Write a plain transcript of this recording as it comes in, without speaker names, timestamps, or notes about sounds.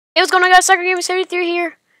Hey, what's going on, guys? Soccer Gamer 73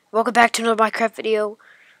 here. Welcome back to another Minecraft video.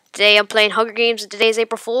 Today I'm playing Hunger Games, and today's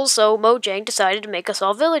April Fool's, so Mojang decided to make us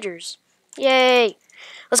all villagers. Yay!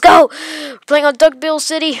 Let's go! We're playing on Duckbill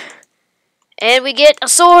City, and we get a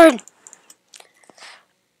sword!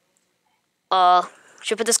 Should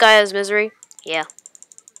I put this guy as misery? Yeah.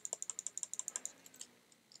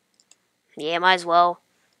 Yeah, might as well.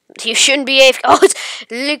 You shouldn't be AFK. Oh,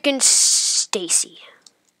 it's Lincoln Stacy.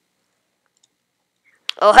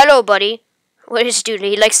 Oh, hello, buddy. What is this dude?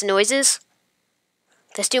 He likes the noises?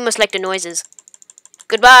 This dude must like the noises.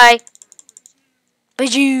 Goodbye.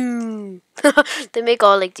 Bajoom! They make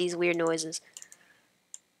all like these weird noises.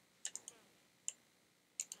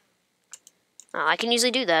 Oh, I can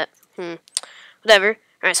usually do that. Whatever.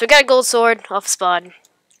 Alright, so we got a gold sword off a spawn.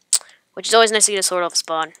 Which is always nice to get a sword off a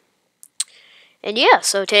spawn. And yeah,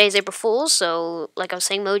 so today's April Fool's, so like I was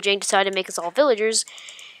saying, Mojang decided to make us all villagers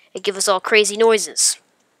and give us all crazy noises.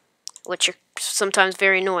 Which are sometimes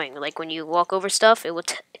very annoying. Like when you walk over stuff, it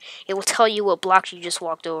will tell you what blocks you just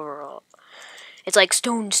walked over. It's like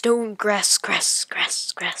stone, stone, grass, grass,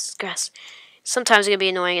 grass, grass, grass. Sometimes it can be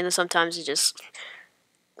annoying, and then sometimes it's just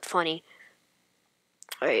funny.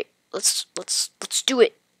 All right, let's do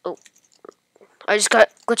it. Oh, I just got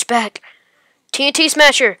glitched back. TNT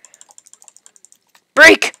Smasher,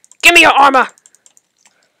 break! Give me your armor.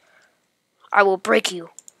 I will break you.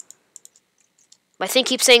 My thing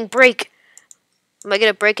keeps saying break. Am I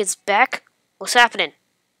gonna break its back? What's happening,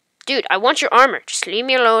 dude? I want your armor. Just leave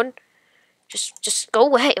me alone. Just go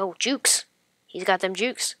away. Oh, jukes. He's got them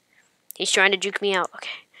jukes. He's trying to juke me out.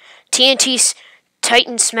 Okay. TNT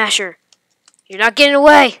Titan Smasher. You're not getting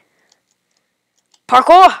away.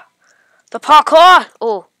 Parkour. The parkour.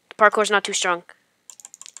 Oh, the parkour's not too strong.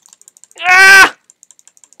 Ah!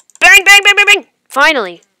 Bang, bang, bang, bang, bang.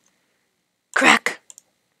 Finally. Crack.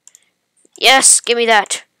 Yes, give me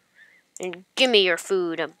that. And give me your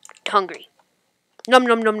food. I'm hungry. Num,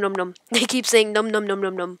 num, num, num, num. They keep saying num, num, num,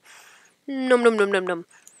 num, num. Num, num, num, num, num.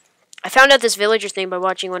 I found out this villager thing by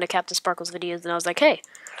watching one of Captain Sparkle's videos, and I was like, hey,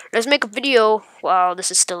 let's make a video while this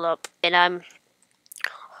is still up. And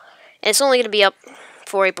it's only going to be up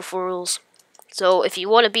for April Fool's. So if you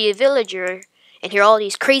want to be a villager and hear all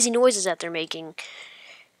these crazy noises that they're making,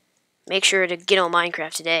 make sure to get on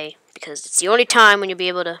Minecraft today, because it's the only time when you'll be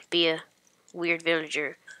able to be a weird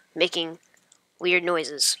villager making weird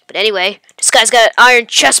noises. But anyway, this guy's got an iron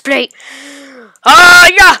chest plate. Ah,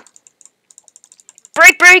 yeah!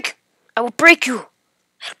 Break, break! I will break you.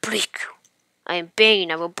 I'll break you. I am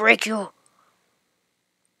Bane. I will break you.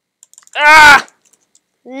 Ah!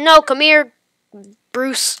 No, come here,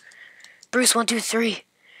 Bruce. Bruce, 1, 2, 3.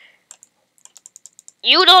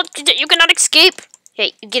 You cannot escape.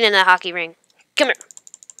 Hey, you get in that hockey ring. Come here.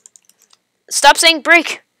 Stop saying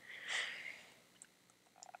break.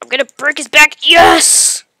 I'm gonna break his back.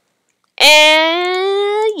 Yes!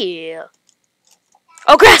 And yeah.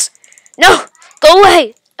 Oh, grass! No! Go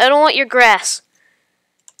away! I don't want your grass.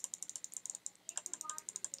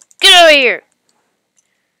 Get over here!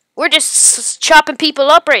 We're just chopping people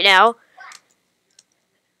up right now.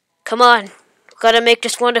 Come on. Gotta make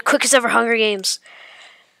this one of the quickest ever Hunger Games.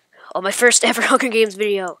 Oh, my first ever Hunger Games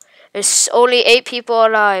video. There's only 8 people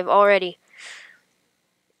alive already.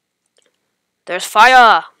 There's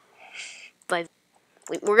fire!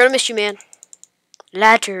 We're gonna miss you, man.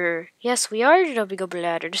 Ladder. Yes, we are jumping up a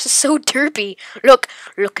ladder. This is so derpy. Look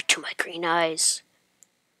into my green eyes.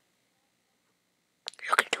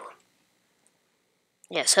 Look into them.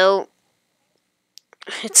 Yeah, so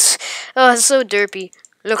it's so derpy.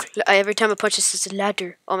 Look, every time I punch this, it's a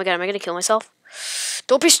ladder. Oh my god, am I gonna kill myself?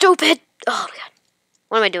 Don't be stupid! Oh my god.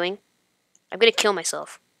 What am I doing? I'm gonna kill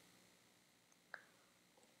myself.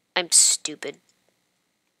 I'm stupid.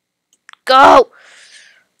 Go!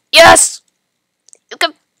 Yes! You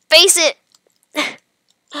can face it!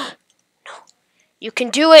 No. You can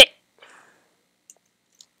do it!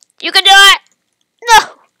 You can do it!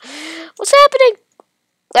 No! What's happening?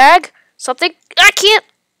 Lag? Something? I can't!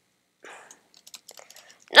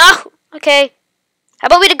 No! Okay. How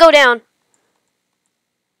about we to go down?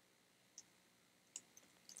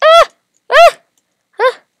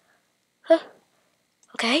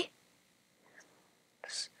 Okay.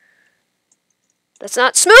 That's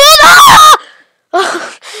not smooth! Ah!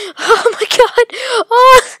 Oh my god!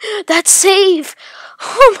 Oh, that save!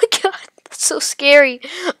 Oh my god! That's so scary.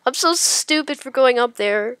 I'm so stupid for going up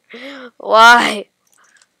there. Why?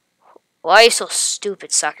 Why are you so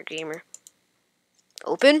stupid, Soccer Gamer?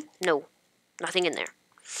 Open? No. Nothing in there.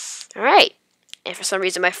 Alright. And for some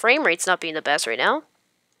reason my frame rate's not being the best right now.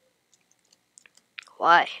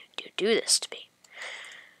 Why do you do this to me?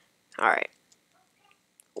 Alright.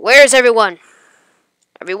 Where's everyone?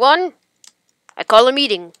 Everyone? I call a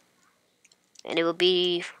meeting. And it will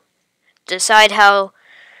be... decide how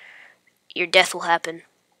your death will happen.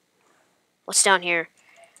 What's down here?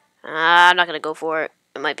 I'm not gonna go for it.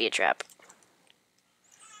 It might be a trap.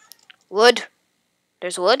 Wood.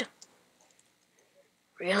 There's wood.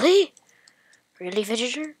 Really? Really,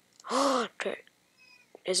 Villager?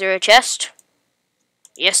 Is there a chest?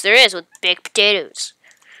 Yes, there is, with baked potatoes.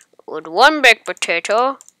 With one baked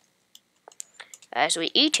potato, as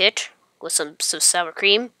we eat it, with some sour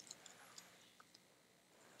cream,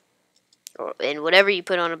 and whatever you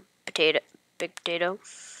put on a baked potato.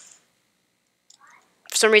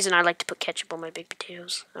 For some reason, I like to put ketchup on my baked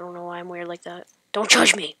potatoes. I don't know why I'm weird like that. Don't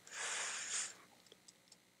judge me.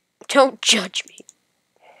 Don't judge me.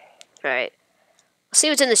 Alright. Let's see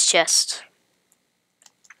what's in this chest.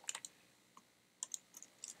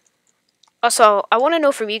 Also, I want to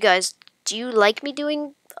know from you guys, do you like me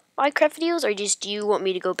doing Minecraft videos, or do you want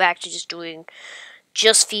me to go back to just doing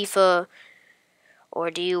just FIFA, or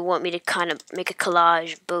do you want me to kind of make a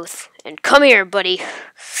collage of both? And come here, buddy.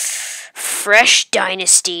 Fresh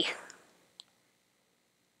Dynasty.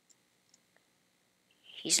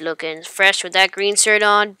 He's looking fresh with that green shirt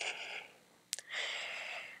on.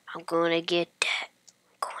 I'm gonna get that.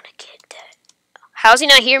 How's he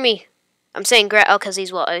not hear me? I'm saying because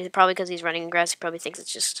he's probably because he's running in grass. He probably thinks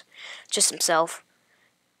it's just himself.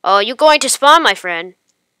 Oh, you going to spawn, my friend?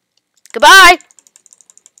 Goodbye.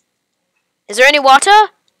 Is there any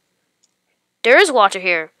water? There is water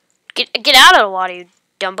here. Get out of the water, you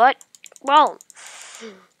dumb butt. Well,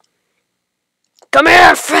 come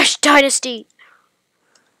here, Fresh Dynasty.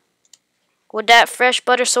 Would that fresh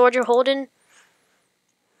butter sword you're holding?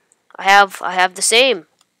 I have the same.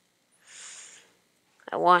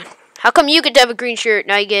 How come you get to have a green shirt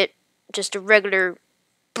and I get just a regular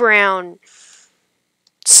brown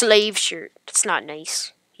slave shirt? That's not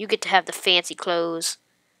nice. You get to have the fancy clothes.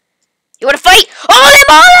 You want to fight?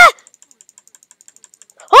 Oh,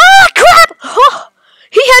 oh, crap! Oh,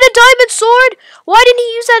 he had a diamond sword. Why didn't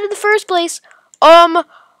he use that in the first place?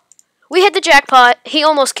 We hit the jackpot. He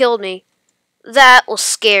almost killed me. That was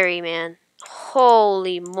scary, man.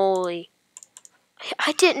 Holy moly.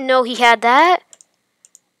 I didn't know he had that.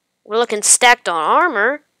 We're looking stacked on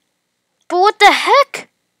armor. But what the heck?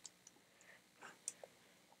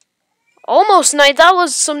 Almost nice. That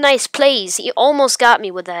was some nice plays. He almost got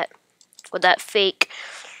me with that. With that fake.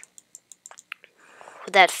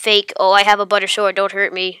 Oh, I have a butter sword. Don't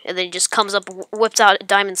hurt me. And then he just comes up and whips out a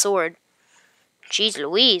diamond sword. Jeez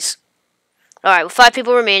Louise. Alright, with 5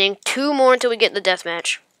 people remaining. 2 more until we get in the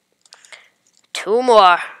deathmatch. 2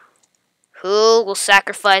 more. Who will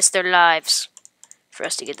sacrifice their lives for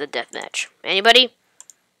us to get the deathmatch? Anybody?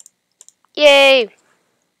 Yay!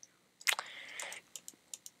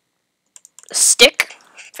 A stick?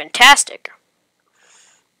 Fantastic.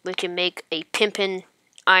 We can make a pimpin'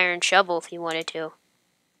 iron shovel if you wanted to.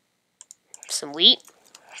 Some wheat?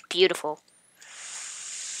 Beautiful.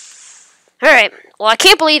 Alright, well, I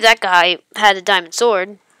can't believe that guy had a diamond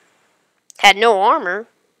sword. Had no armor.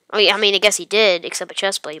 I mean, I guess he did, except a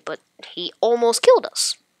chestplate, but he almost killed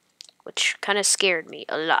us. Which kind of scared me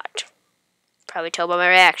a lot. Probably tell by my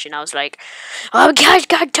reaction. I was like, oh, guys,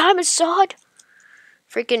 got a diamond sword.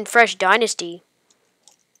 Freaking Fresh Dynasty.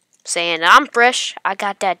 Saying, I'm fresh. I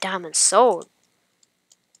got that diamond sword.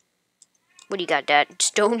 What do you got, that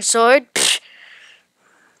stone sword? Pfft.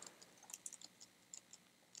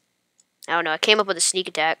 I don't know. I came up with a sneak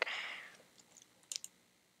attack.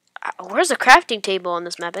 Where's the crafting table on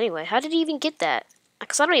this map anyway? How did he even get that?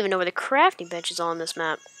 Because I don't even know where the crafting bench is on this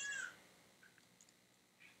map.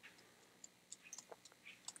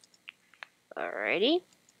 Alrighty.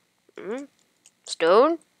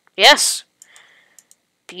 Stone? Yes.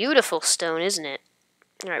 Beautiful stone, isn't it?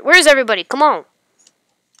 Alright, where's everybody? Come on.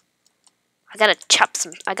 I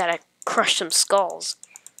gotta crush some skulls.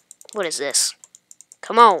 What is this?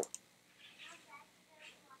 Come on.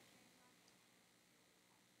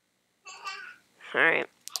 Alright,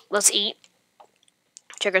 let's eat.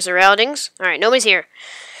 Check our surroundings. Alright, nobody's here.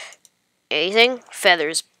 Anything?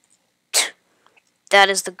 Feathers. That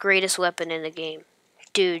is the greatest weapon in the game.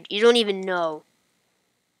 Dude, you don't even know.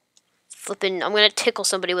 Flippin', I'm gonna tickle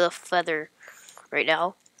somebody with a feather right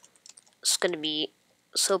now. It's gonna be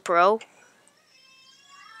so pro.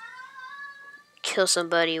 Kill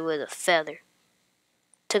somebody with a feather.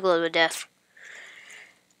 Tickle them to death.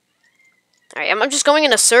 Alright, I'm just going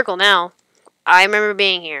in a circle now. I remember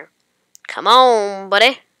being here. Come on,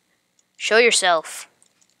 buddy. Show yourself.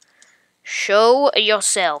 Show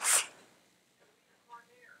yourself.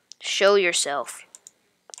 Show yourself.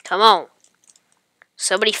 Come on.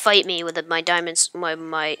 Somebody fight me with my diamonds,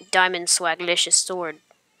 my diamond swaglicious sword.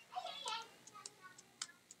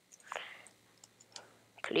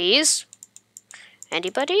 Please?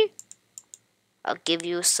 Anybody? I'll give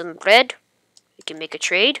you some bread. We can make a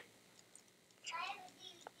trade.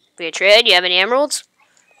 We can trade. You have any emeralds?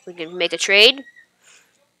 We can make a trade.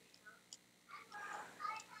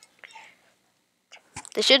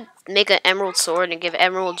 They should make an emerald sword and give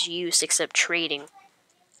emeralds use except trading.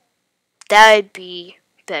 That'd be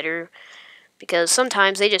better. Because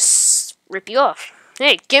sometimes they just rip you off.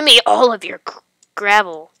 Hey, give me all of your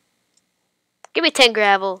gravel. Give me 10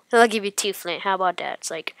 gravel, and I'll give you 2 flint. How about that? It's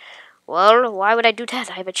like, well, why would I do that?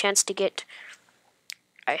 I have a chance to get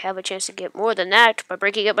more than that by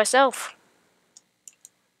breaking it myself.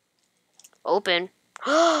 Open.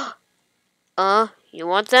 You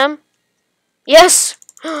want them? Yes!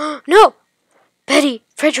 No! Betty,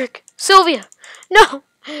 Frederick, Sylvia, no!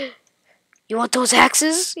 You want those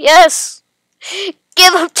axes? Yes!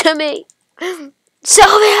 Give them to me!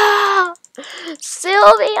 Sylvia!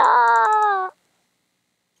 Sylvia!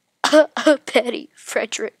 Betty,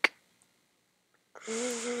 Frederick.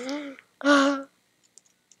 I'll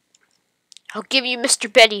give you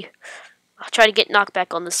Mr. Betty. I'll try to get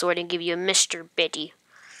knockback on the sword and give you a Mr. Betty.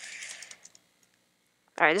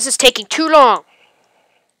 Alright, this is taking too long.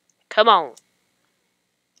 Come on.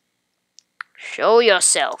 Show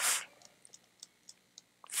yourself.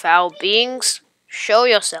 Foul beings, show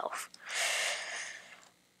yourself.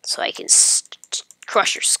 So I can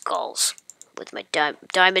crush your skulls with my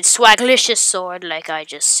diamond swaglicious sword like I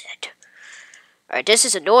just said. Alright, this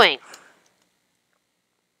is annoying.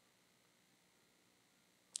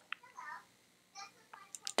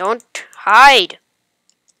 Don't hide.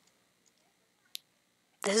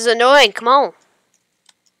 This is annoying. Come on.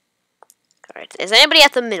 Alright, is anybody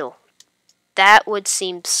at the middle? That would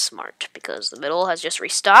seem smart because the middle has just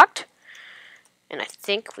restocked. And I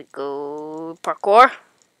think we go parkour.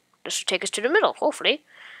 This will take us to the middle, hopefully.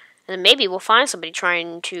 And then maybe we'll find somebody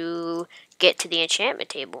trying to get to the enchantment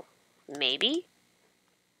table. Maybe.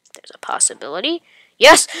 There's a possibility.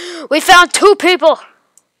 Yes! We found 2 people!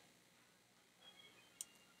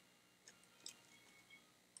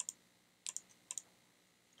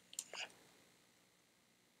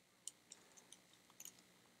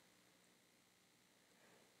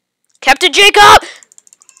 Captain Jacob!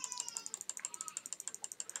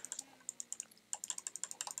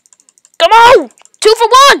 Come on! 2 for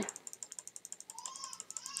 1!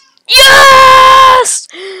 Yes!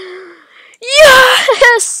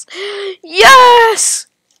 Yes! Yes!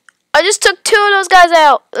 I just took 2 of those guys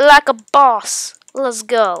out like a boss. Let's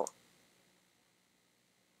go.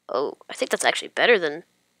 Oh, I think that's actually better than...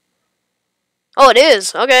 Oh, it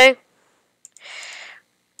is. Okay.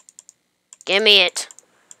 Give me it.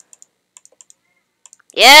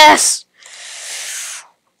 Yes!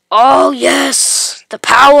 Oh, yes! The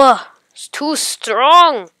power is too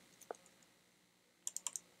strong.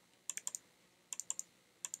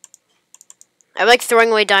 I like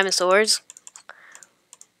throwing away diamond swords.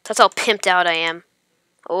 That's how pimped out I am.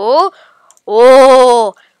 Oh!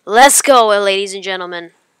 Oh! Let's go, ladies and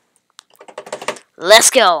gentlemen. Let's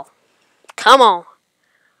go. Come on.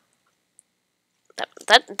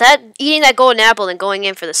 That eating that golden apple and going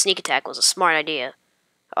in for the sneak attack was a smart idea.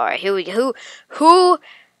 Alright, here we go. Who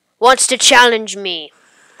wants to challenge me?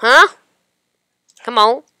 Huh? Come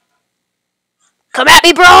on. Come at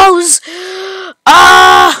me, bros!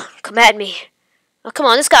 Ah! Come at me. Oh, come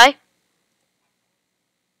on, this guy.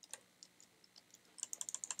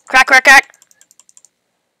 Crack, crack, crack.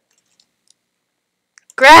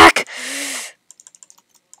 Crack!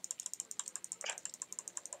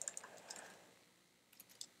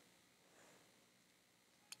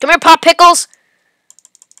 Come here, Pop Pickles!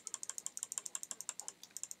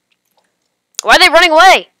 Why are they running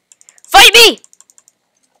away? Fight me!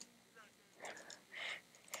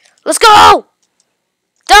 Let's go!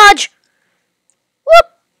 Dodge! Whoop!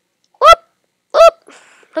 Whoop! Whoop!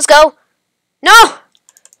 Let's go! No!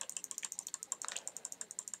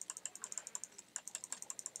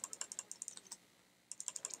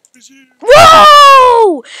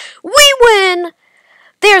 Whoa! We win!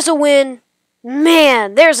 There's a win.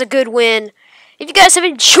 Man, there's a good win. If you guys have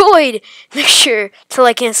enjoyed, make sure to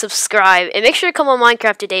like and subscribe. And make sure to come on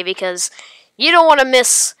Minecraft today because you don't want to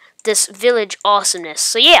miss this village awesomeness.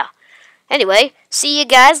 So yeah. Anyway, see you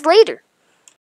guys later.